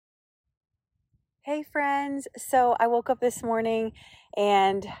Hey friends. So I woke up this morning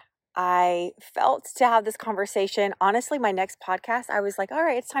and I felt to have this conversation. Honestly, my next podcast, I was like, all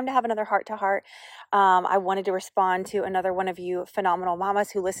right, it's time to have another heart to heart. I wanted to respond to another one of you phenomenal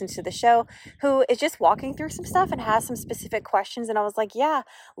mamas who listens to the show, who is just walking through some stuff and has some specific questions. And I was like, yeah,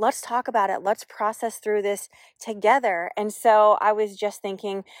 let's talk about it. Let's process through this together. And so I was just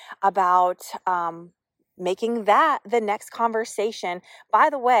thinking about, making that the next conversation.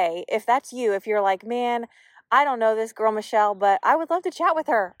 By the way, if that's you, if you're like, man, I don't know this girl, Michelle, but I would love to chat with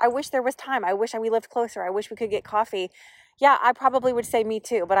her. I wish there was time. I wish we lived closer. I wish we could get coffee. Yeah, I probably would say me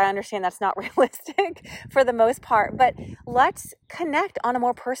too, but I understand that's not realistic for the most part. But let's connect on a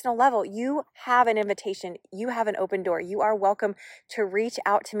more personal level. You have an invitation. You have an open door. You are welcome to reach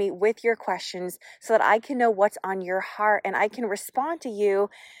out to me with your questions so that I can know what's on your heart and I can respond to you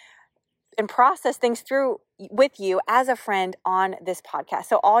and process things through with you as a friend on this podcast.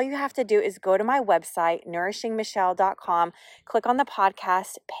 So all you have to do is go to my website, nourishingmichelle.com, click on the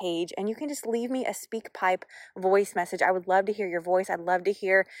podcast page, and you can just leave me a SpeakPipe voice message. I would love to hear your voice. I'd love to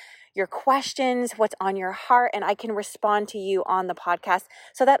hear your questions, what's on your heart, and I can respond to you on the podcast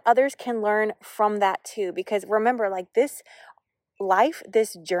so that others can learn from that too. Because remember, like this life,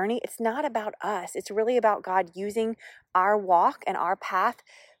 this journey, it's not about us. It's really about God using our walk and our path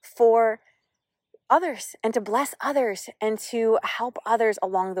for others and to bless others and to help others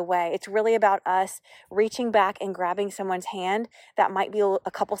along the way. It's really about us reaching back and grabbing someone's hand that might be a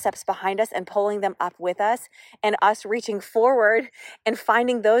couple steps behind us and pulling them up with us, and us reaching forward and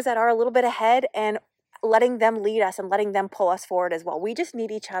finding those that are a little bit ahead and letting them lead us and letting them pull us forward as well. We just need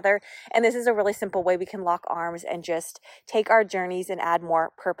each other. And this is a really simple way we can lock arms and just take our journeys and add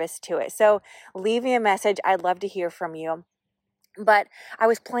more purpose to it. So leave me a message. I'd love to hear from you. But I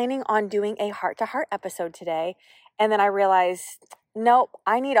was planning on doing a heart-to-heart episode today, and then I realized, nope,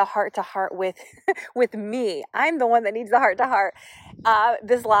 I need a heart-to-heart with me. I'm the one that needs the heart-to-heart.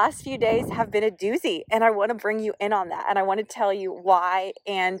 This last few days have been a doozy, and I want to bring you in on that, and I want to tell you why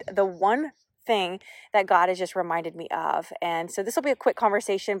and the one thing that God has just reminded me of. And so this will be a quick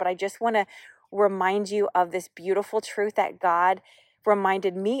conversation, but I just want to remind you of this beautiful truth that God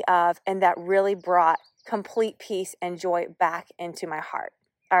reminded me of and that really brought complete peace and joy back into my heart.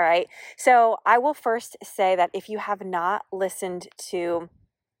 All right. So I will first say that if you have not listened to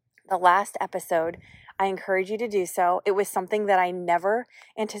the last episode, I encourage you to do so. It was something that I never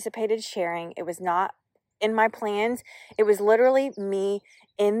anticipated sharing. It was not in my plans. It was literally me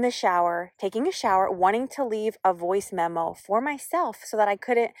in the shower, taking a shower, wanting to leave a voice memo for myself so I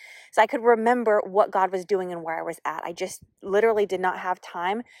could remember what God was doing and where I was at. I just literally did not have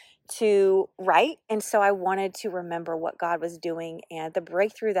time to write. And so I wanted to remember what God was doing and the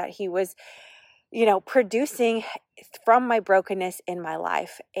breakthrough that he was, producing from my brokenness in my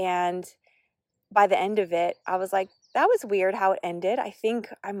life. And by the end of it, I was like, that was weird how it ended. I think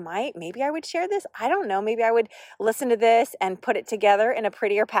maybe I would share this. I don't know. Maybe I would listen to this and put it together in a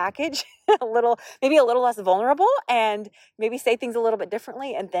prettier package, maybe a little less vulnerable, and maybe say things a little bit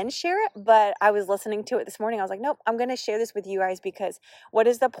differently and then share it. But I was listening to it this morning. I was like, nope, I'm going to share this with you guys, because what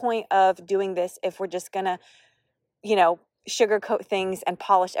is the point of doing this if we're just going to, sugarcoat things and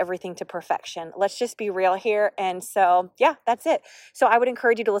polish everything to perfection? Let's just be real here. And so, yeah, that's it. So I would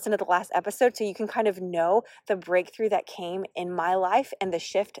encourage you to listen to the last episode so you can kind of know the breakthrough that came in my life and the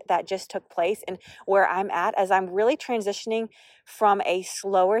shift that just took place and where I'm at as I'm really transitioning from a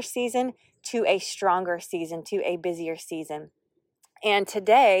slower season to a stronger season, to a busier season. And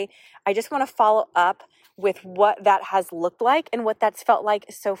today, I just want to follow up with what that has looked like and what that's felt like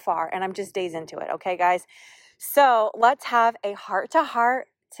so far. And I'm just days into it. Okay, guys? So let's have a heart-to-heart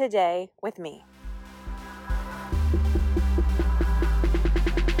today with me.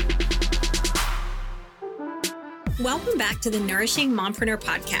 Welcome back to the Nourishing Mompreneur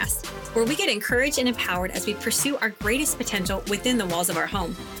podcast, where we get encouraged and empowered as we pursue our greatest potential within the walls of our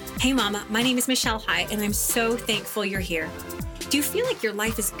home. Hey mama, my name is Michelle High, and I'm so thankful you're here. Do you feel like your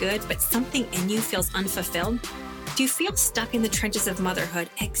life is good, but something in you feels unfulfilled? Do you feel stuck in the trenches of motherhood,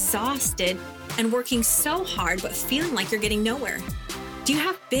 exhausted and working so hard, but feeling like you're getting nowhere? Do you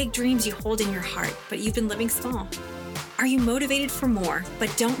have big dreams you hold in your heart, but you've been living small? Are you motivated for more,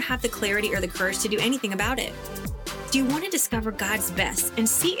 but don't have the clarity or the courage to do anything about it? Do you want to discover God's best and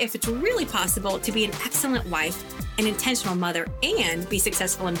see if it's really possible to be an excellent wife, an intentional mother, and be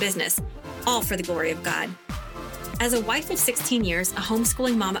successful in business, all for the glory of God? As a wife of 16 years, a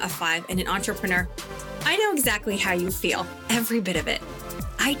homeschooling mama of 5, and an entrepreneur, I know exactly how you feel, every bit of it.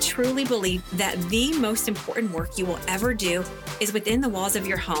 I truly believe that the most important work you will ever do is within the walls of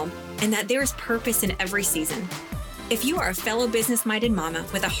your home, and that there is purpose in every season. If you are a fellow business-minded mama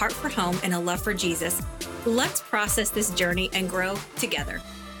with a heart for home and a love for Jesus, let's process this journey and grow together.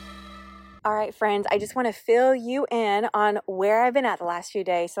 All right, friends, I just want to fill you in on where I've been at the last few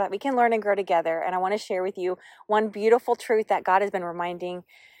days so that we can learn and grow together. And I want to share with you one beautiful truth that God has been reminding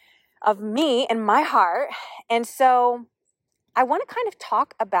of me in my heart. And so I want to kind of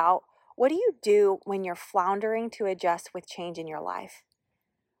talk about, what do you do when you're floundering to adjust with change in your life?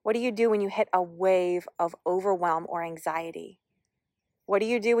 What do you do when you hit a wave of overwhelm or anxiety? What do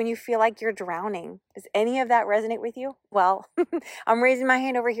you do when you feel like you're drowning? Does any of that resonate with you? Well, I'm raising my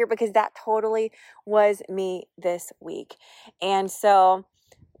hand over here because that totally was me this week. And so,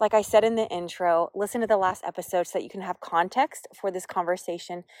 like I said in the intro, listen to the last episode so that you can have context for this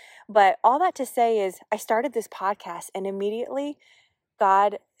conversation. But all that to say is, I started this podcast and immediately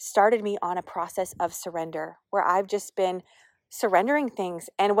God started me on a process of surrender where I've just been surrendering things.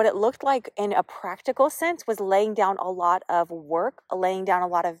 And what it looked like in a practical sense was laying down a lot of work, laying down a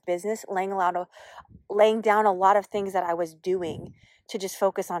lot of business, laying down a lot of things that I was doing to just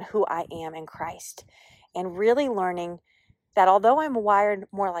focus on who I am in Christ. And really learning that although I'm wired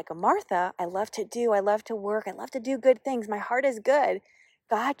more like a Martha, I love to work, I love to do good things. My heart is good.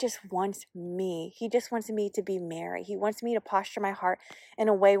 God just wants me. He just wants me to be Mary. He wants me to posture my heart in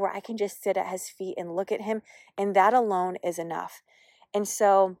a way where I can just sit at his feet and look at him. And that alone is enough. And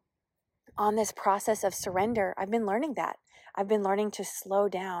so on this process of surrender, I've been learning that. I've been learning to slow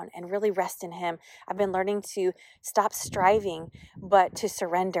down and really rest in him. I've been learning to stop striving, but to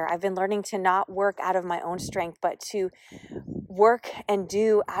surrender. I've been learning to not work out of my own strength, but to work and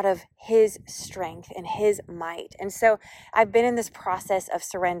do out of his strength and his might. And so I've been in this process of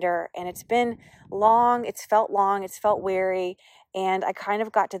surrender, and it's been long, it's felt weary. And I kind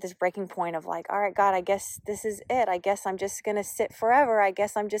of got to this breaking point of like, all right, God, I guess this is it. I guess I'm just going to sit forever. I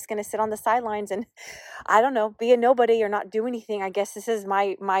guess I'm just going to sit on the sidelines and, I don't know, be a nobody or not do anything. I guess this is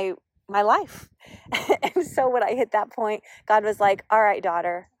my life. And so when I hit that point, God was like, all right,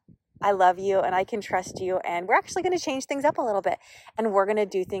 daughter, I love you and I can trust you. And we're actually going to change things up a little bit and we're going to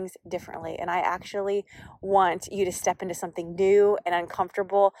do things differently. And I actually want you to step into something new and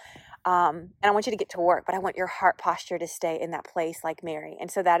uncomfortable. And I want you to get to work, but I want your heart posture to stay in that place like Mary.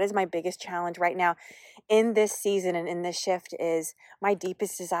 And so that is my biggest challenge right now in this season and in this shift. Is my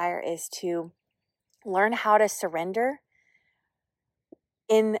deepest desire is to learn how to surrender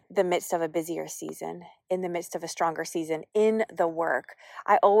in the midst of a busier season, in the midst of a stronger season, in the work.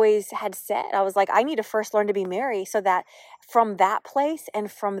 I always had said, I was like, I need to first learn to be Mary so that from that place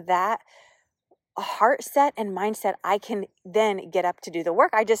and from that heart set and mindset, I can then get up to do the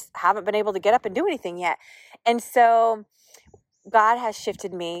work. I just haven't been able to get up and do anything yet. And so God has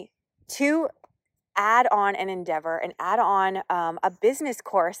shifted me to add on an endeavor and add on a business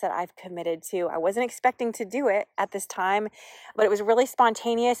course that I've committed to. I wasn't expecting to do it at this time, but it was really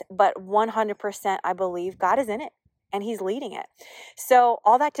spontaneous, but 100% I believe God is in it and he's leading it. So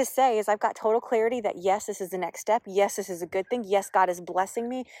all that to say is I've got total clarity that yes, this is the next step. Yes, this is a good thing. Yes, God is blessing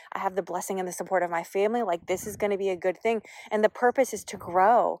me. I have the blessing and the support of my family. Like this is going to be a good thing. And the purpose is to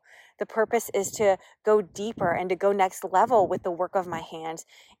grow. The purpose is to go deeper and to go next level with the work of my hands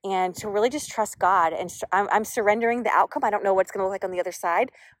and to really just trust God. And I'm surrendering the outcome. I don't know what it's going to look like on the other side,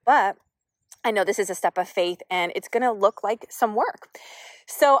 but I know this is a step of faith and it's going to look like some work.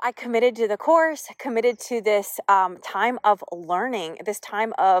 So I committed to the course, committed to this time of learning, this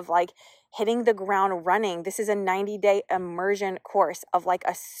time of like hitting the ground running. This is a 90-day immersion course of like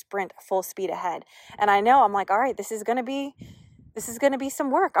a sprint full speed ahead. And I know I'm like, all right, this is going to be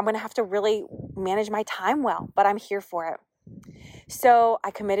some work. I'm going to have to really manage my time well, but I'm here for it. So I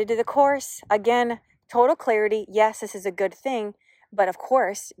committed to the course. Again, total clarity. Yes, this is a good thing. But of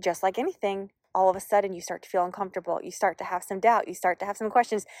course, just like anything, all of a sudden you start to feel uncomfortable. You start to have some doubt. You start to have some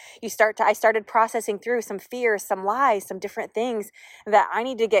questions. I started processing through some fears, some lies, some different things that I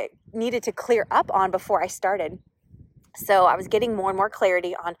needed to clear up on before I started. So I was getting more and more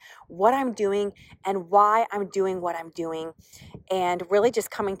clarity on what I'm doing and why I'm doing what I'm doing, and really just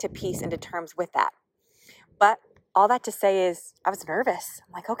coming to peace and to terms with that. But all that to say is I was nervous.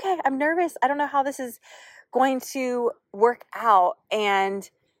 I'm like, okay, I'm nervous. I don't know how this is going to work out. And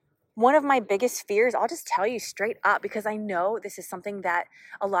one of my biggest fears, I'll just tell you straight up, because I know this is something that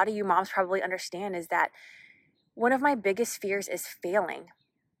a lot of you moms probably understand, is that one of my biggest fears is failing.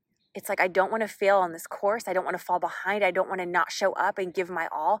 it's like, I don't want to fail on this course. I don't want to fall behind. I don't want to not show up and give my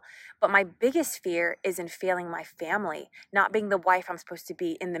all. But my biggest fear is in failing my family, not being the wife I'm supposed to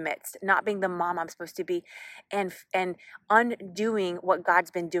be in the midst, not being the mom I'm supposed to be, and undoing what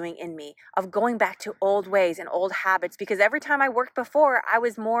God's been doing in me, of going back to old ways and old habits. Because every time I worked before, I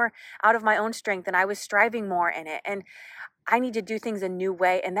was more out of my own strength and I was striving more in it. And I need to do things a new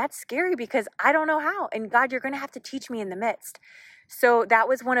way. And that's scary because I don't know how. And God, you're going to have to teach me in the midst. So that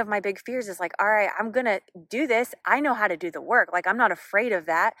was one of my big fears, is like, all right, I'm going to do this. I know how to do the work. Like, I'm not afraid of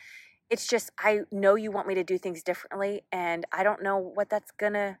that. It's just, I know you want me to do things differently, and I don't know what that's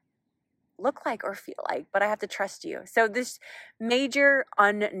going to look like or feel like, but I have to trust you. So this major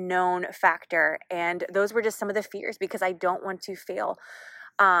unknown factor, and those were just some of the fears, because I don't want to fail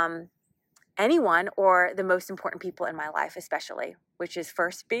anyone, or the most important people in my life, especially, which is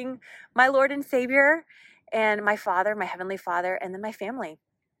first being my Lord and Savior, and my Father, my Heavenly Father, and then my family.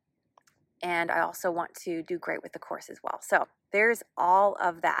 And I also want to do great with the course as well. So there's all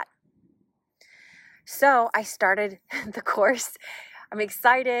of that. So I started the course. I'm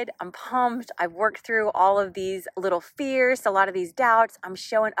excited. I'm pumped. I've worked through all of these little fears, a lot of these doubts. I'm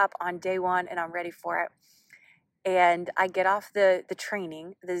showing up on day one and I'm ready for it. And I get off the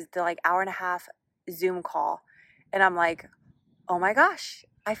training, the like hour and a half Zoom call, and I'm like, oh my gosh,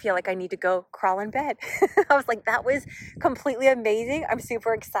 I feel like I need to go crawl in bed. I was like, that was completely amazing. I'm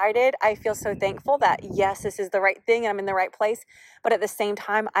super excited. I feel so thankful that, yes, this is the right thing and I'm in the right place. But at the same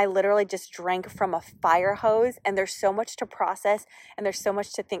time, I literally just drank from a fire hose, and there's so much to process and there's so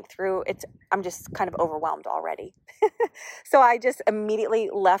much to think through. I'm just kind of overwhelmed already. So I just immediately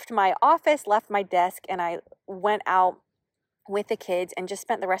left my office, left my desk, and I went out with the kids and just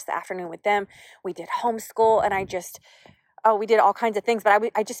spent the rest of the afternoon with them. We did homeschool, and we did all kinds of things,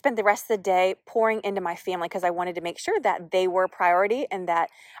 but I just spent the rest of the day pouring into my family, because I wanted to make sure that they were a priority, and that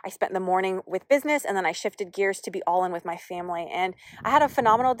I spent the morning with business, and then I shifted gears to be all in with my family. And I had a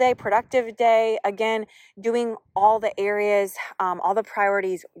phenomenal day, productive day, again, doing all the areas, all the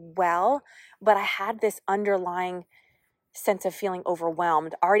priorities well, but I had this underlying sense of feeling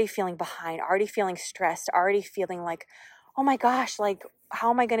overwhelmed, already feeling behind, already feeling stressed, already feeling like, oh my gosh, like, how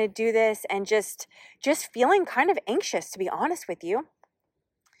am I going to do this? And just feeling kind of anxious, to be honest with you.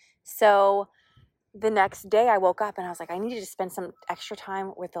 So the next day I woke up and I was like, I need to just spend some extra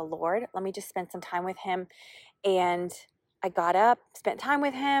time with the Lord. Let me just spend some time with him. And I got up, spent time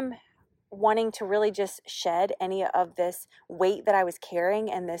with him, wanting to really just shed any of this weight that I was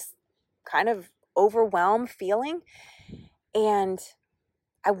carrying and this kind of overwhelmed feeling. And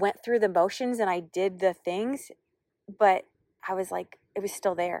I went through the motions and I did the things, but I was like, it was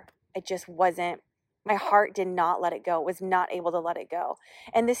still there. It just wasn't, my heart did not let it go, was not able to let it go.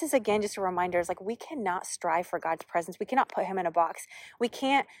 And this is, again, just a reminder, is like, we cannot strive for God's presence. We cannot put him in a box. We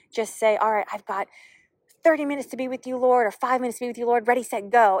can't just say, all right, I've got 30 minutes to be with you, Lord, or 5 minutes to be with you, Lord, ready,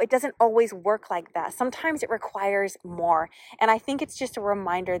 set, go. It doesn't always work like that. Sometimes it requires more. And I think it's just a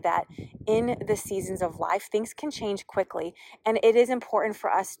reminder that in the seasons of life, things can change quickly. And it is important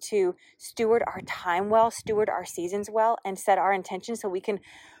for us to steward our time well, steward our seasons well, and set our intentions so we can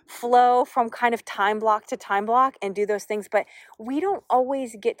flow from kind of time block to time block and do those things. But we don't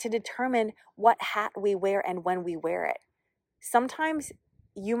always get to determine what hat we wear and when we wear it. Sometimes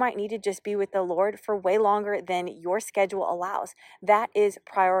you might need to just be with the Lord for way longer than your schedule allows. That is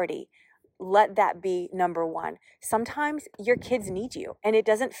priority. Let that be number one. Sometimes your kids need you and it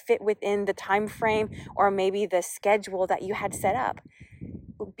doesn't fit within the time frame or maybe the schedule that you had set up.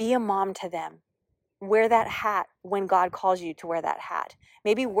 Be a mom to them. Wear that hat when God calls you to wear that hat.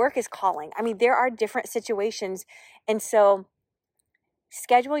 Maybe work is calling. I mean, there are different situations. And so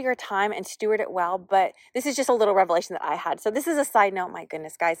schedule your time and steward it well. But this is just a little revelation that I had. So this is a side note. My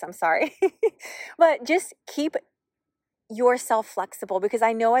goodness, guys, I'm sorry. But just keep yourself flexible, because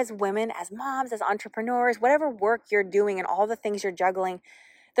I know as women, as moms, as entrepreneurs, whatever work you're doing and all the things you're juggling,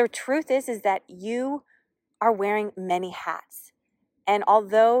 the truth is that you are wearing many hats. And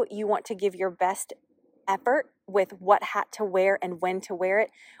although you want to give your best effort with what hat to wear and when to wear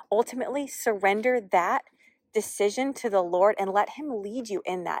it, ultimately surrender that decision to the Lord and let him lead you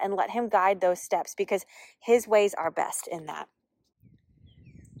in that and let him guide those steps, because his ways are best in that.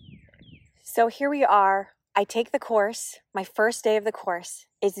 So here we are. I take the course, my first day of the course.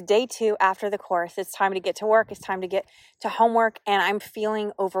 It's day 2 after the course. It's time to get to work. It's time to get to homework. And I'm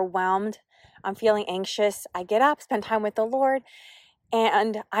feeling overwhelmed. I'm feeling anxious. I get up, spend time with the Lord,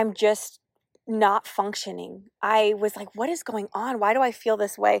 and I'm just not functioning. I was like, what is going on? Why do I feel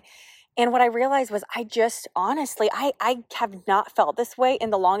this way? And what I realized was I have not felt this way in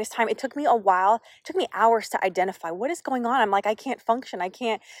the longest time. It took me a while. It took me hours to identify what is going on. I'm like, I can't function. I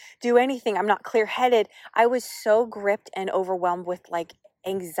can't do anything. I'm not clear-headed. I was so gripped and overwhelmed with like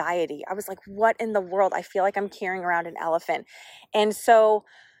anxiety. I was like, what in the world? I feel like I'm carrying around an elephant. And so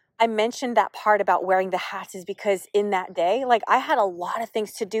I mentioned that part about wearing the hats is because in that day, like I had a lot of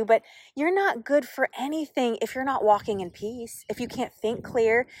things to do, but you're not good for anything if you're not walking in peace, if you can't think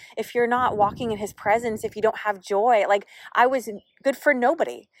clear, if you're not walking in his presence, if you don't have joy. Like I was good for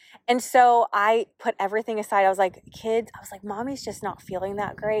nobody. And so I put everything aside. I was like, mommy's just not feeling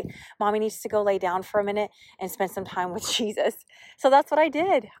that great. Mommy needs to go lay down for a minute and spend some time with Jesus. So that's what I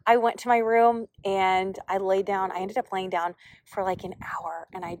did. I went to my room and I laid down. I ended up laying down for like an hour,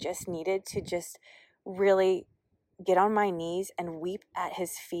 and I just needed to just really get on my knees and weep at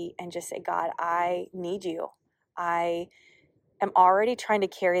his feet and just say, God, I need you. I am already trying to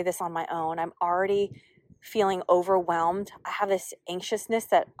carry this on my own. I'm already feeling overwhelmed. I have this anxiousness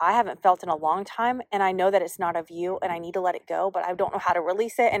that I haven't felt in a long time, and I know that it's not of you, and I need to let it go, but I don't know how to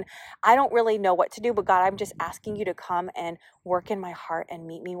release it, and I don't really know what to do. But God, I'm just asking you to come and work in my heart and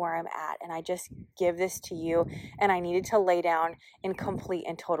meet me where I'm at, and I just give this to you, and I needed to lay down in complete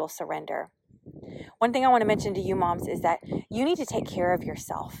and total surrender. One thing I want to mention to you moms is that you need to take care of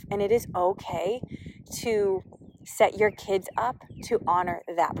yourself, and it is okay to set your kids up to honor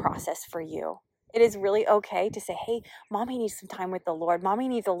that process for you. It is really okay to say, hey, mommy needs some time with the Lord. Mommy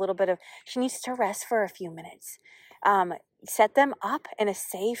needs she needs to rest for a few minutes. Set them up in a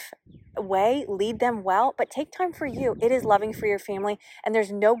safe way, lead them well, but take time for you. It is loving for your family, and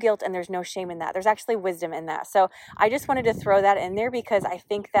there's no guilt and there's no shame in that. There's actually wisdom in that. So I just wanted to throw that in there because I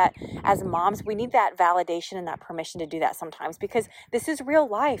think that as moms, we need that validation and that permission to do that sometimes, because this is real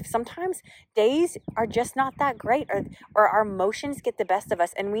life. Sometimes days are just not that great, or our emotions get the best of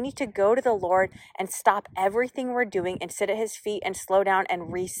us, and we need to go to the Lord and stop everything we're doing and sit at his feet and slow down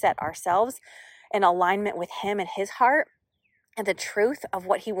and reset ourselves in alignment with him and his heart and the truth of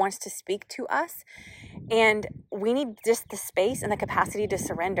what he wants to speak to us. And we need just the space and the capacity to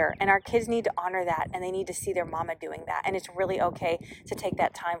surrender. And our kids need to honor that, and they need to see their mama doing that. And it's really okay to take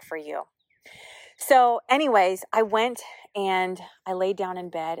that time for you. So anyways, I went and I laid down in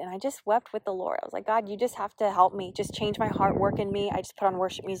bed and I just wept with the Lord. I was like, God, you just have to help me. Just change my heart, work in me. I just put on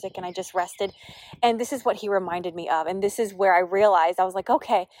worship music and I just rested. And this is what he reminded me of. And this is where I realized, I was like,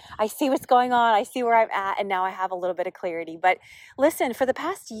 okay, I see what's going on. I see where I'm at. And now I have a little bit of clarity. But listen, for the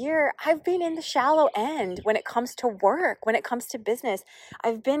past year, I've been in the shallow end when it comes to work, when it comes to business.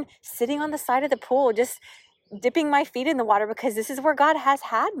 I've been sitting on the side of the pool, just dipping my feet in the water because this is where God has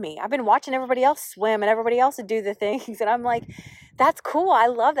had me. I've been watching everybody else swim and everybody else do the things. And I'm like, that's cool. I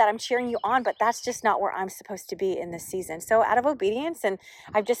love that. I'm cheering you on, but that's just not where I'm supposed to be in this season. So out of obedience, and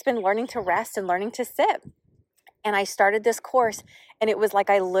I've just been learning to rest and learning to sit. And I started this course, and it was like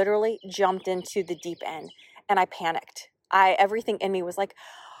I literally jumped into the deep end and I panicked. Everything in me was like,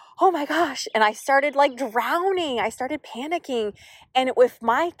 oh my gosh. And I started like drowning. I started panicking. And if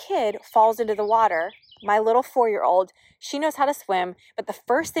my kid falls into the water, my little 4-year-old, she knows how to swim. But the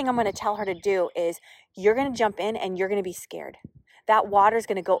first thing I'm going to tell her to do is you're going to jump in and you're going to be scared. That water is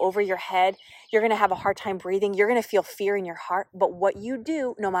going to go over your head. You're going to have a hard time breathing. You're going to feel fear in your heart. But what you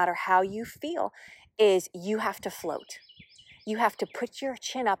do, no matter how you feel, is you have to float. You have to put your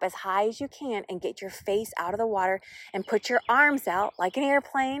chin up as high as you can and get your face out of the water and put your arms out like an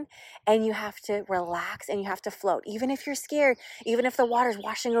airplane, and you have to relax and you have to float. Even if you're scared, even if the water's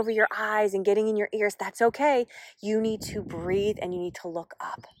washing over your eyes and getting in your ears, that's okay. You need to breathe and you need to look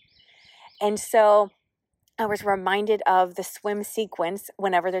up. And so I was reminded of the swim sequence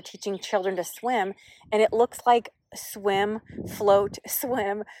whenever they're teaching children to swim, and it looks like swim, float,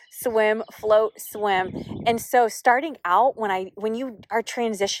 swim, swim, float, swim. And so starting out, when you are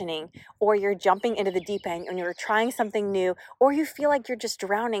transitioning or you're jumping into the deep end and you're trying something new, or you feel like you're just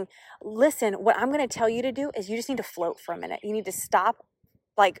drowning, listen, what I'm going to tell you to do is you just need to float for a minute. You need to stop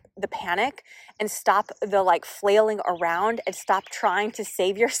like the panic and stop the like flailing around and stop trying to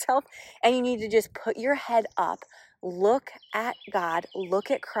save yourself. And you need to just put your head up, look at God,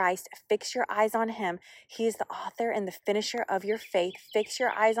 look at Christ, fix your eyes on him. He is the author and the finisher of your faith. Fix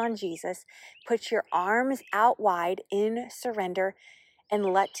your eyes on Jesus, put your arms out wide in surrender, and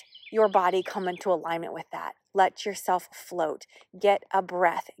let your body come into alignment with that. Let yourself float, get a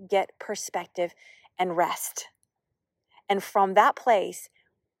breath, get perspective, and rest. And from that place,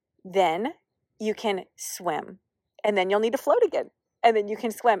 then you can swim, and then you'll need to float again. and then you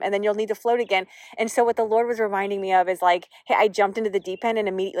can swim, and then you'll need to float again. And so what the Lord was reminding me of is like, hey, I jumped into the deep end and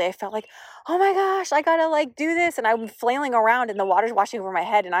immediately I felt like, oh my gosh, I gotta like do this. And I'm flailing around and the water's washing over my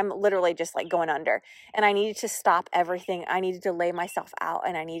head and I'm literally just like going under. And I needed to stop everything. I needed to lay myself out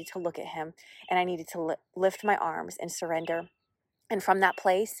and I needed to look at him and I needed to lift my arms and surrender. And from that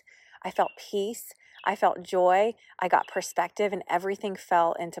place, I felt peace. I felt joy. I got perspective and everything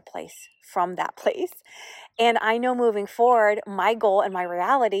fell into place from that place. And I know moving forward, my goal and my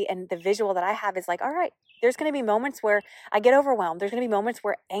reality and the visual that I have is like, all right, there's going to be moments where I get overwhelmed. There's going to be moments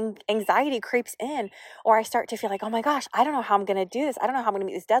where anxiety creeps in, or I start to feel like, oh my gosh, I don't know how I'm going to do this. I don't know how I'm going to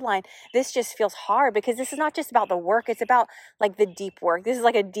meet this deadline. This just feels hard because this is not just about the work. It's about like the deep work. This is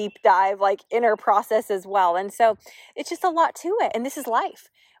like a deep dive, like inner process as well. And so it's just a lot to it. And this is life.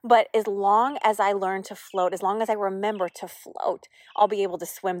 But as long as I learn to float, as long as I remember to float, I'll be able to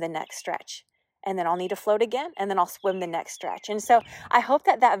swim the next stretch. And then I'll need to float again, and then I'll swim the next stretch. And so I hope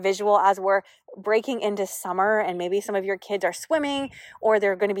that visual, as we're breaking into summer and maybe some of your kids are swimming or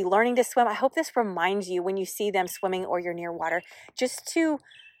they're going to be learning to swim, I hope this reminds you when you see them swimming or you're near water, just to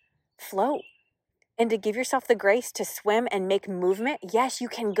float and to give yourself the grace to swim and make movement. Yes, you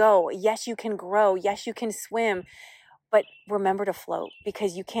can go. Yes, you can grow. Yes, you can swim. But remember to float,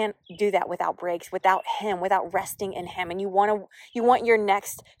 because you can't do that without breaks, without him, without resting in him. And you want your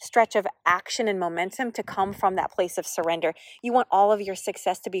next stretch of action and momentum to come from that place of surrender. You want all of your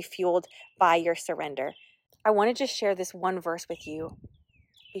success to be fueled by your surrender. I want to just share this one verse with you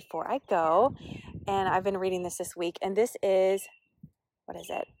before I go. And I've been reading this week. And this is, what is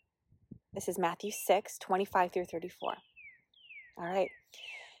it? This is Matthew 6:25-34. All right.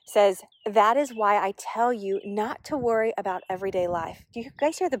 Says, that is why I tell you not to worry about everyday life. Do you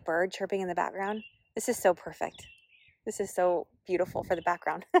guys hear the bird chirping in the background? This is so perfect. This is so beautiful for the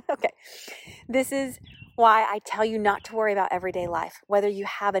background. Okay. This is why I tell you not to worry about everyday life, whether you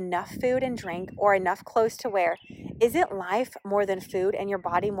have enough food and drink or enough clothes to wear. Isn't life more than food and your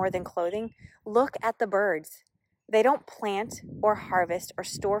body more than clothing? Look at the birds. They don't plant or harvest or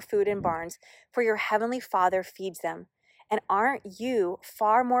store food in barns, for your heavenly Father feeds them. And aren't you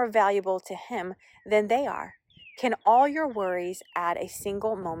far more valuable to him than they are? Can all your worries add a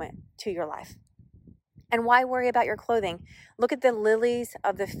single moment to your life? And why worry about your clothing? Look at the lilies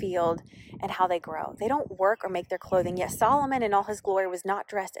of the field and how they grow. They don't work or make their clothing, yet Solomon in all his glory was not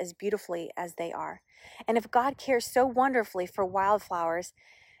dressed as beautifully as they are. And if God cares so wonderfully for wildflowers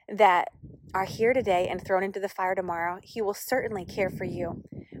that are here today and thrown into the fire tomorrow, he will certainly care for you.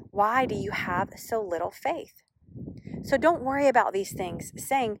 Why do you have so little faith? So don't worry about these things,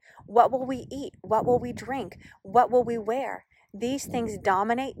 saying, what will we eat? What will we drink? What will we wear? These things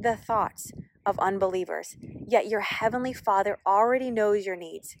dominate the thoughts of unbelievers. Yet your heavenly Father already knows your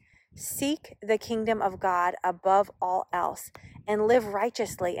needs. Seek the kingdom of God above all else and live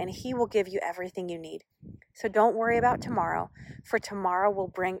righteously, and he will give you everything you need. So don't worry about tomorrow, for tomorrow will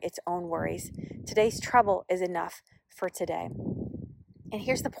bring its own worries. Today's trouble is enough for today. And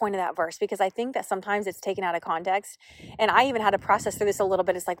here's the point of that verse, because I think that sometimes it's taken out of context. And I even had to process through this a little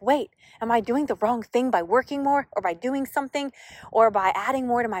bit. It's like, wait, am I doing the wrong thing by working more, or by doing something, or by adding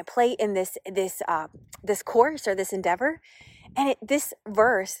more to my plate in this course or this endeavor? And this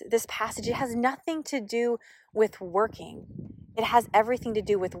verse, this passage, it has nothing to do with working. It has everything to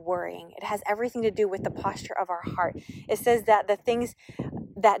do with worrying. It has everything to do with the posture of our heart. It says that the things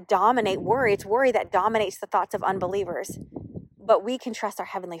that dominate worry, it's worry that dominates the thoughts of unbelievers. But we can trust our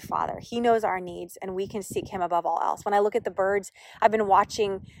Heavenly Father. He knows our needs, and we can seek him above all else. When I look at the birds, I've been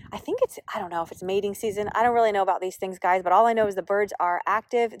watching, I don't know if it's mating season. I don't really know about these things, guys, but all I know is the birds are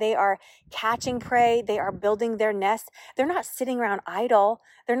active. They are catching prey. They are building their nests. They're not sitting around idle.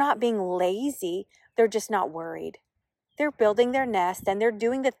 They're not being lazy. They're just not worried. They're building their nest, and they're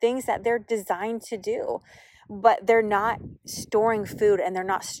doing the things that they're designed to do. But they're not storing food, and they're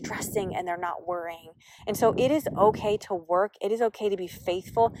not stressing, and they're not worrying. And so it is okay to work. It is okay to be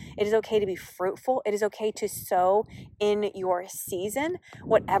faithful. It is okay to be fruitful. It is okay to sow in your season,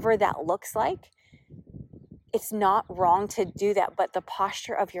 whatever that looks like. It's not wrong to do that, but the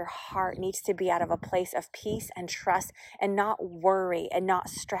posture of your heart needs to be out of a place of peace and trust, and not worry, and not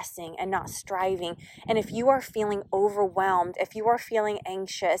stressing, and not striving. And if you are feeling overwhelmed, if you are feeling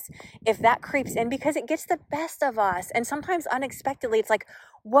anxious, if that creeps in, because it gets the best of us, and sometimes unexpectedly, it's like,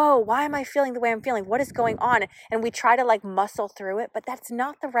 whoa, why am I feeling the way I'm feeling? What is going on? And we try to muscle through it, but that's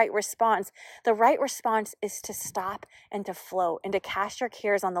not the right response. The right response is to stop and to float and to cast your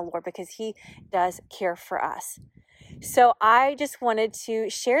cares on the Lord, because he does care for us. So I just wanted to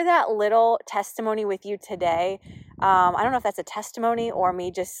share that little testimony with you today. I don't know if that's a testimony or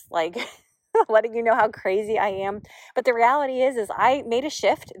me just letting you know how crazy I am. But the reality is I made a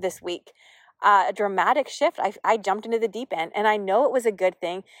shift this week. A dramatic shift. I jumped into the deep end, and I know it was a good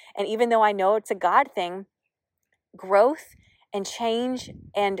thing. And even though I know it's a God thing, growth and change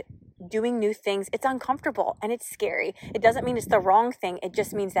and doing new things, it's uncomfortable and it's scary. It doesn't mean it's the wrong thing. It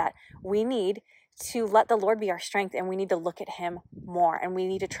just means that we need to let the Lord be our strength, and we need to look at him more, and we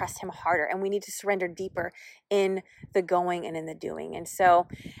need to trust him harder, and we need to surrender deeper in the going and in the doing. And so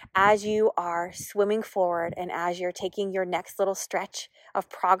as you are swimming forward, and as you're taking your next little stretch of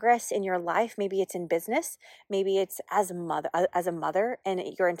progress in your life, maybe it's in business, maybe it's as a mother and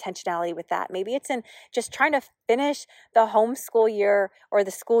your intentionality with that, maybe it's in just trying to finish the homeschool year or the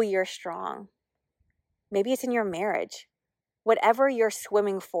school year strong, maybe it's in your marriage. Whatever you're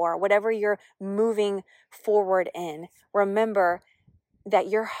swimming for, whatever you're moving forward in, remember that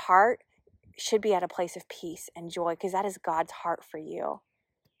your heart should be at a place of peace and joy, because that is God's heart for you.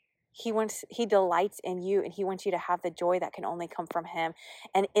 He delights in you, and he wants you to have the joy that can only come from him.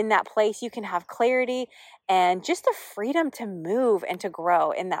 And in that place, you can have clarity and just the freedom to move and to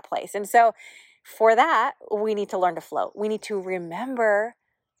grow in that place. And so for that, we need to learn to float. We need to remember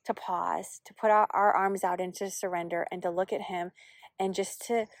to pause, to put our arms out and to surrender, and to look at him, and just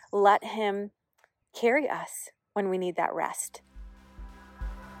to let him carry us when we need that rest.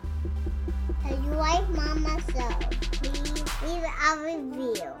 If you like Mama So, please leave a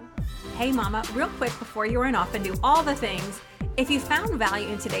review. Hey Mama, real quick before you run off and do all the things, if you found value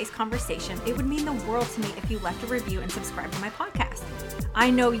in today's conversation, it would mean the world to me if you left a review and subscribed to my podcast.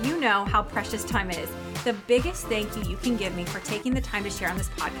 I know you know how precious time is. The biggest thank you can give me for taking the time to share on this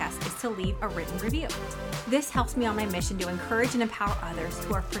podcast is to leave a written review. This helps me on my mission to encourage and empower others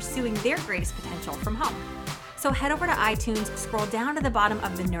who are pursuing their greatest potential from home. So head over to iTunes, scroll down to the bottom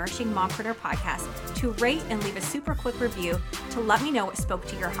of the Nourishing Mompreneur podcast to rate and leave a super quick review to let me know what spoke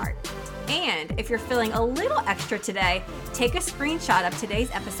to your heart. And if you're feeling a little extra today, take a screenshot of today's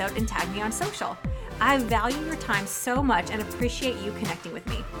episode and tag me on social. I value your time so much and appreciate you connecting with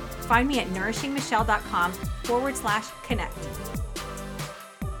me. Find me at nourishingmichelle.com/connect.